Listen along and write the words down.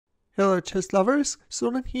Hello chess lovers,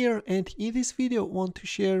 Soren here, and in this video I want to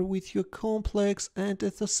share with you a complex and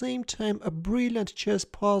at the same time a brilliant chess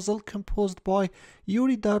puzzle composed by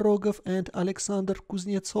Yuri Dorogov and Alexander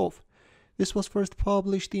Kuznetsov. This was first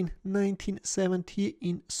published in 1970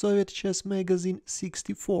 in Soviet chess magazine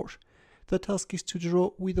 64. The task is to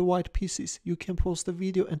draw with the white pieces. You can pause the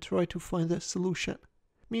video and try to find the solution.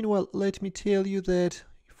 Meanwhile, let me tell you that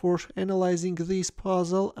for analyzing this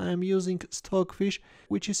puzzle, I am using Stockfish,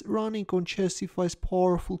 which is running on Chessify's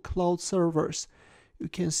powerful cloud servers. You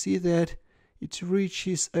can see that it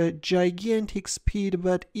reaches a gigantic speed,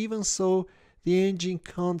 but even so, the engine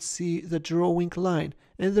can't see the drawing line.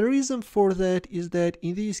 And the reason for that is that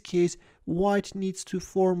in this case, white needs to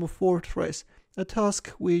form a fortress, a task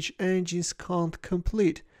which engines can't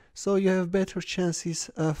complete. So you have better chances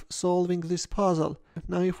of solving this puzzle.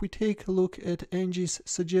 Now if we take a look at engine's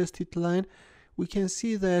suggested line, we can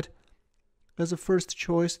see that as a first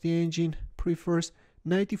choice the engine prefers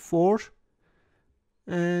knight e4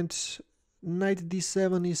 and knight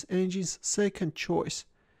d7 is engine's second choice.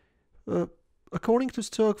 According to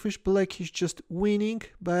Stockfish, black is just winning,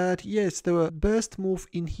 but yes, the best move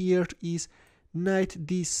in here is knight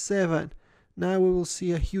d7. Now we will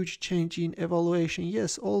see a huge change in evaluation.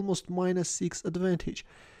 Yes, almost -6 advantage.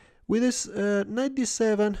 With this knight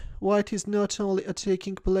d7, white is not only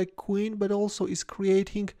attacking black queen, but also is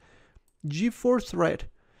creating g4 threat.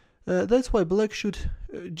 That's why black should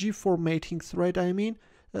g4 mating threat.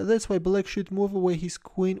 That's why black should move away his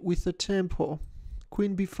queen with the tempo.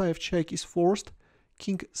 Queen b5 check is forced.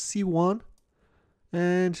 King c1,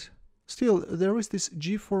 and still there is this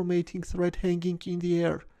g4 mating threat hanging in the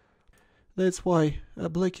air. That's why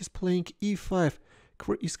black is playing e5,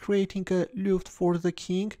 is creating a luft for the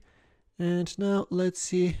king. And now let's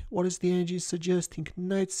see what is the engine suggesting.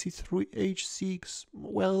 Knight c3, h6.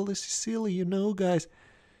 Well, this is silly, you know, guys.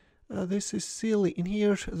 This is silly. In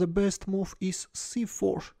here, the best move is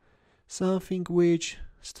c4, something which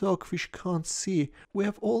Stockfish can't see. We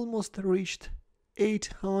have almost reached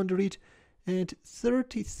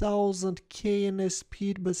 830,000 kns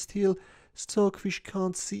speed, but still Stockfish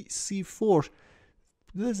can't see c4.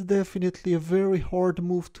 That's definitely a very hard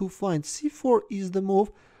move to find. c4 is the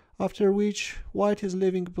move after which white is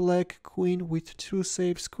leaving black queen with two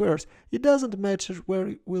safe squares. It doesn't matter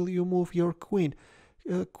where will you move your queen,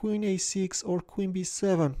 queen a6 or queen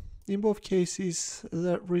b7. In both cases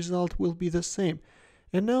the result will be the same.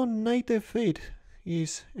 And now knight f8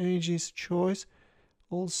 is engine's choice.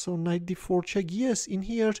 Also knight d4 check. Yes, in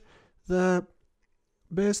here the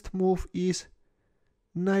best move is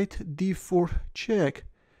knight d4 check.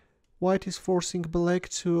 White is forcing black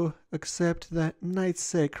to accept the knight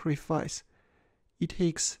sacrifice. It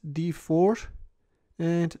takes d4,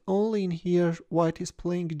 and only in here white is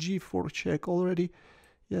playing g4 check already.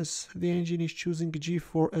 Yes, the engine is choosing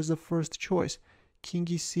g4 as the first choice. King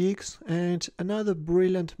e6, and another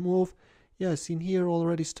brilliant move. Yes, in here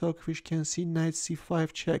already Stockfish can see knight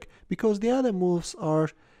c5 check, because the other moves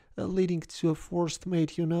are leading to a forced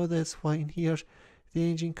mate, you know. That's why in here the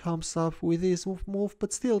engine comes up with this move,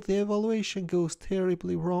 but still the evaluation goes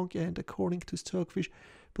terribly wrong, and according to Stockfish,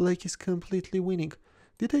 black is completely winning.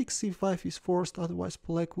 The take c5 is forced, otherwise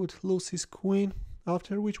black would lose his queen,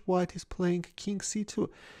 after which white is playing king c2.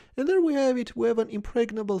 And there we have it. We have an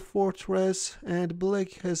impregnable fortress, and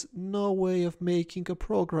black has no way of making a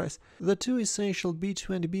progress. The two essential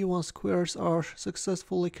b2 and b1 squares are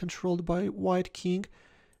successfully controlled by white king,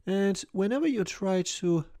 and whenever you try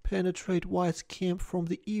to penetrate white's camp from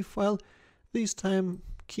the e file, this time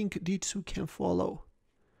king d2 can follow.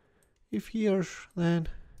 If here, then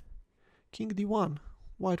king d1,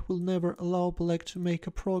 white will never allow black to make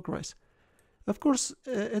a progress. Of course,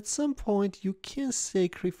 at some point you can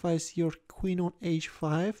sacrifice your queen on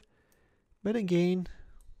h5, but again,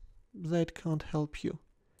 that can't help you.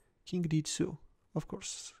 King d2. Of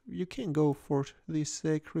course, you can go for this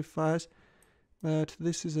sacrifice, but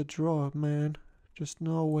this is a draw, man. Just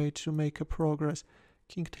no way to make a progress.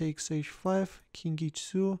 King takes h5, king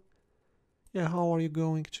e2. Yeah, how are you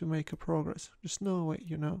going to make a progress? Just no way,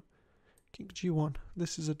 you know. King g1.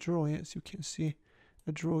 This is a draw, as you can see.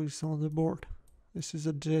 A draw is on the board. This is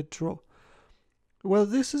a dead draw. Well,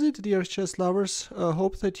 this is it, dear chess lovers.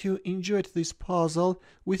 Hope that you enjoyed this puzzle.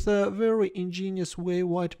 With a very ingenious way,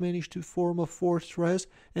 white managed to form a fortress,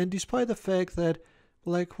 and despite the fact that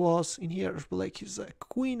black was in here, black is a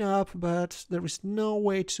queen up, but there is no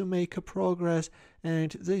way to make a progress,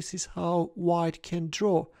 and this is how white can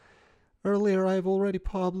draw. Earlier I've already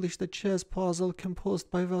published a chess puzzle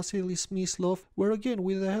composed by Vasily Smyslov, where again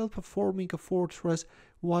with the help of forming a fortress,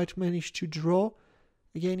 white managed to draw.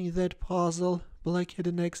 Again in that puzzle, black had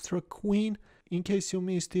an extra queen. In case you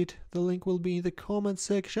missed it, the link will be in the comment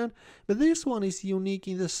section. But this one is unique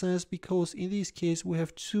in the sense because in this case we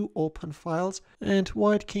have two open files and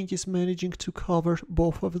white king is managing to cover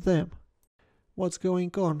both of them. What's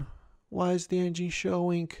going on? Why is the engine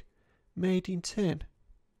showing mate in 10?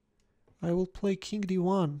 I will play king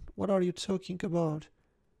d1. What are you talking about?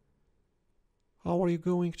 How are you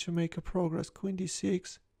going to make a progress? Queen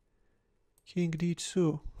d6, king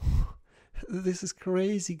d2. This is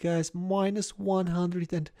crazy, guys. Minus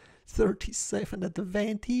 137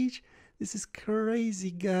 advantage. This is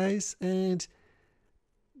crazy, guys. And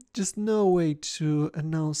just no way to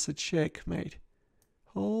announce a checkmate.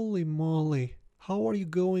 Holy moly. How are you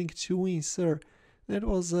going to win, sir? That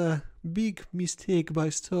was a big mistake by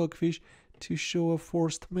Stockfish to show a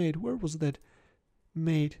forced mate. Where was that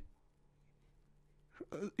mate?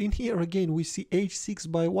 In here again we see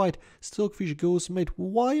h6 by white. Stockfish goes mate.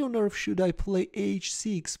 Why on earth should I play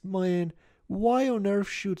h6, man? Why on earth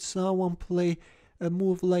should someone play a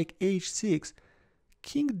move like h6?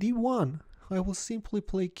 King d1. I will simply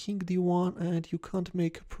play king d1 and you can't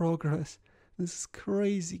make progress. This is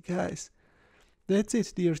crazy, guys. That's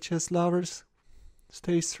it, dear chess lovers.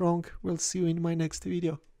 Stay strong. We'll see you in my next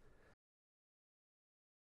video.